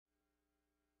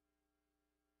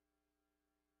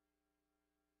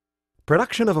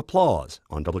production of Applause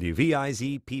on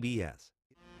WVIZ PBS.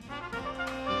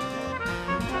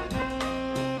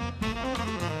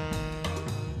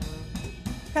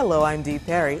 Hello, I'm Dee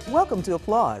Perry. Welcome to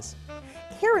Applause.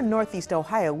 Here in Northeast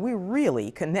Ohio, we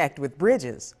really connect with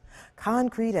bridges.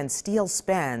 Concrete and steel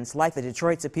spans like the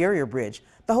Detroit Superior Bridge,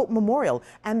 the Hope Memorial,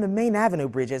 and the Main Avenue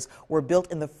bridges were built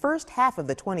in the first half of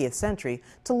the 20th century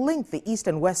to link the east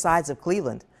and west sides of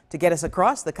Cleveland, to get us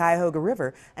across the Cuyahoga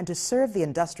River, and to serve the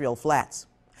industrial flats.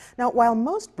 Now, while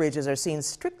most bridges are seen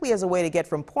strictly as a way to get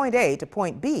from point A to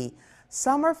point B,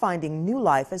 some are finding new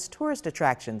life as tourist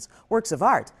attractions, works of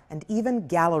art, and even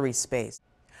gallery space.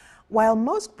 While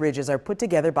most bridges are put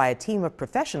together by a team of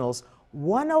professionals,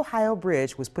 one Ohio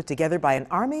bridge was put together by an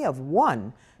army of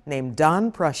one named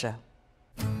Don Prussia.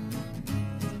 If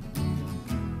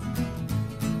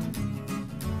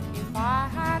I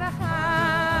had a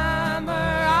hammer,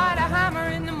 I'd a hammer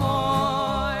in the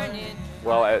morning.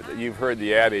 Well, you've heard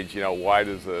the adage, why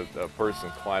does a person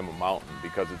climb a mountain?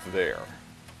 Because it's there.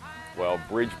 Well,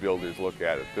 bridge builders look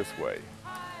at it this way.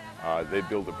 They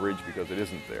build a bridge because it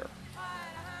isn't there.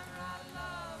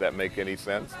 Does that make any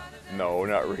sense? No,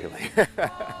 not really.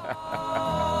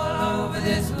 All over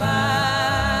this land.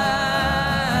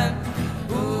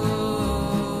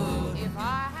 Ooh, if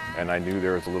I had... And I knew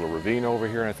there was a little ravine over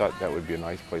here, and I thought that would be a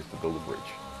nice place to build a bridge.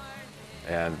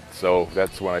 And so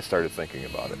that's when I started thinking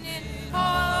about it.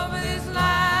 All over this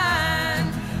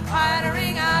land, I'd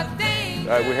ring out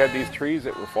danger. We had these trees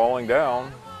that were falling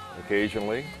down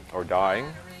occasionally, or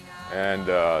dying, and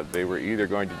they were either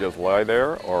going to just lie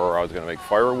there, or I was going to make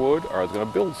firewood, or I was going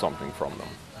to build something from them.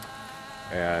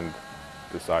 And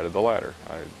decided the latter.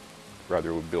 I'd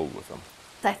rather build with them.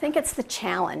 I think it's the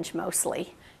challenge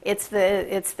mostly. It's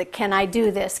the can I do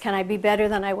this? Can I be better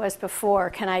than I was before?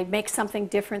 Can I make something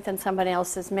different than somebody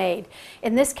else has made?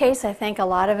 In this case, I think a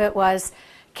lot of it was,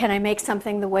 can I make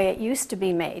something the way it used to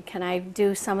be made? Can I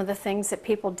do some of the things that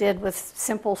people did with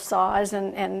simple saws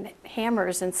and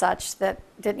hammers and such that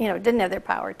didn't have their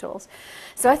power tools?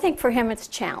 So I think for him it's a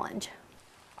challenge.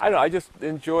 I don't know, I just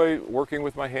enjoy working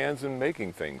with my hands and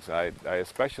making things. I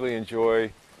especially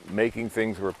enjoy making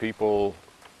things where people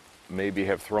maybe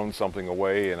have thrown something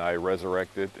away and I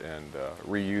resurrect it and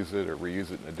reuse it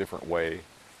in a different way.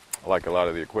 Like a lot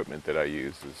of the equipment that I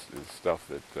use is stuff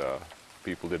that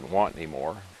people didn't want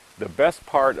anymore. The best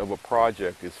part of a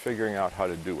project is figuring out how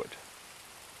to do it,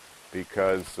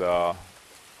 because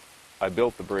I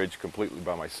built the bridge completely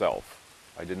by myself.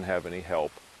 I didn't have any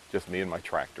help, just me and my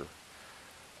tractor,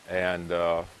 and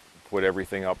put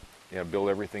everything up, build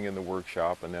everything in the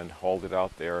workshop, and then hauled it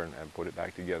out there and put it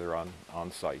back together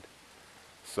on site.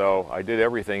 So I did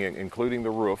everything, including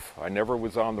the roof. I never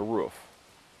was on the roof.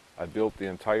 I built the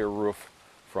entire roof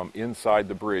from inside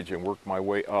the bridge and worked my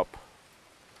way up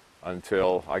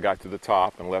until I got to the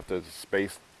top and left a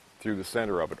space through the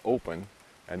center of it open,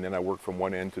 and then I worked from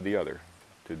one end to the other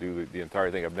to do the entire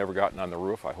thing. I've never gotten on the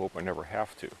roof. I hope I never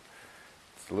have to.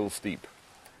 It's a little steep.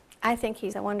 I think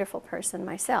he's a wonderful person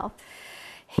myself.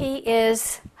 He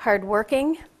is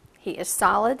hardworking, he is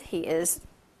solid, he is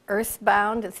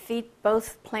earthbound, with feet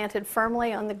both planted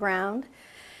firmly on the ground.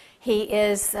 He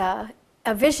is a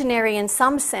visionary in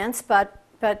some sense, but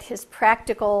his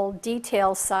practical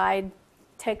detail side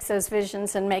takes those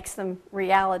visions and makes them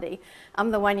reality.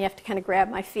 I'm the one you have to kind of grab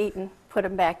my feet and put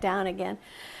them back down again.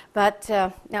 But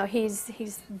no,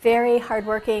 he's very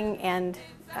hardworking and,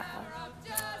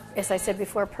 as I said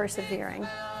before, persevering.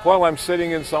 Well, I'm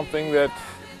sitting in something that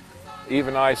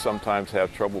even I sometimes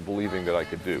have trouble believing that I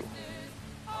could do.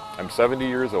 I'm 70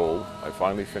 years old. I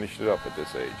finally finished it up at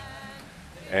this age.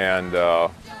 And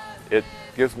it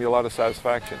gives me a lot of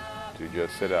satisfaction to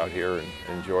just sit out here and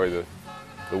enjoy the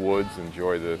woods,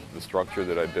 enjoy the structure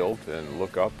that I built, and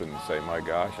look up and say, my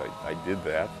gosh, I did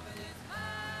that.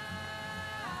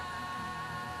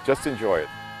 Just enjoy it.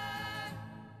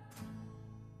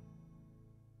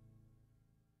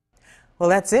 Well,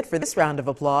 that's it for this round of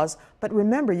applause. But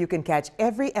remember, you can catch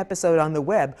every episode on the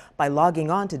web by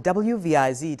logging on to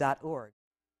WVIZ.org.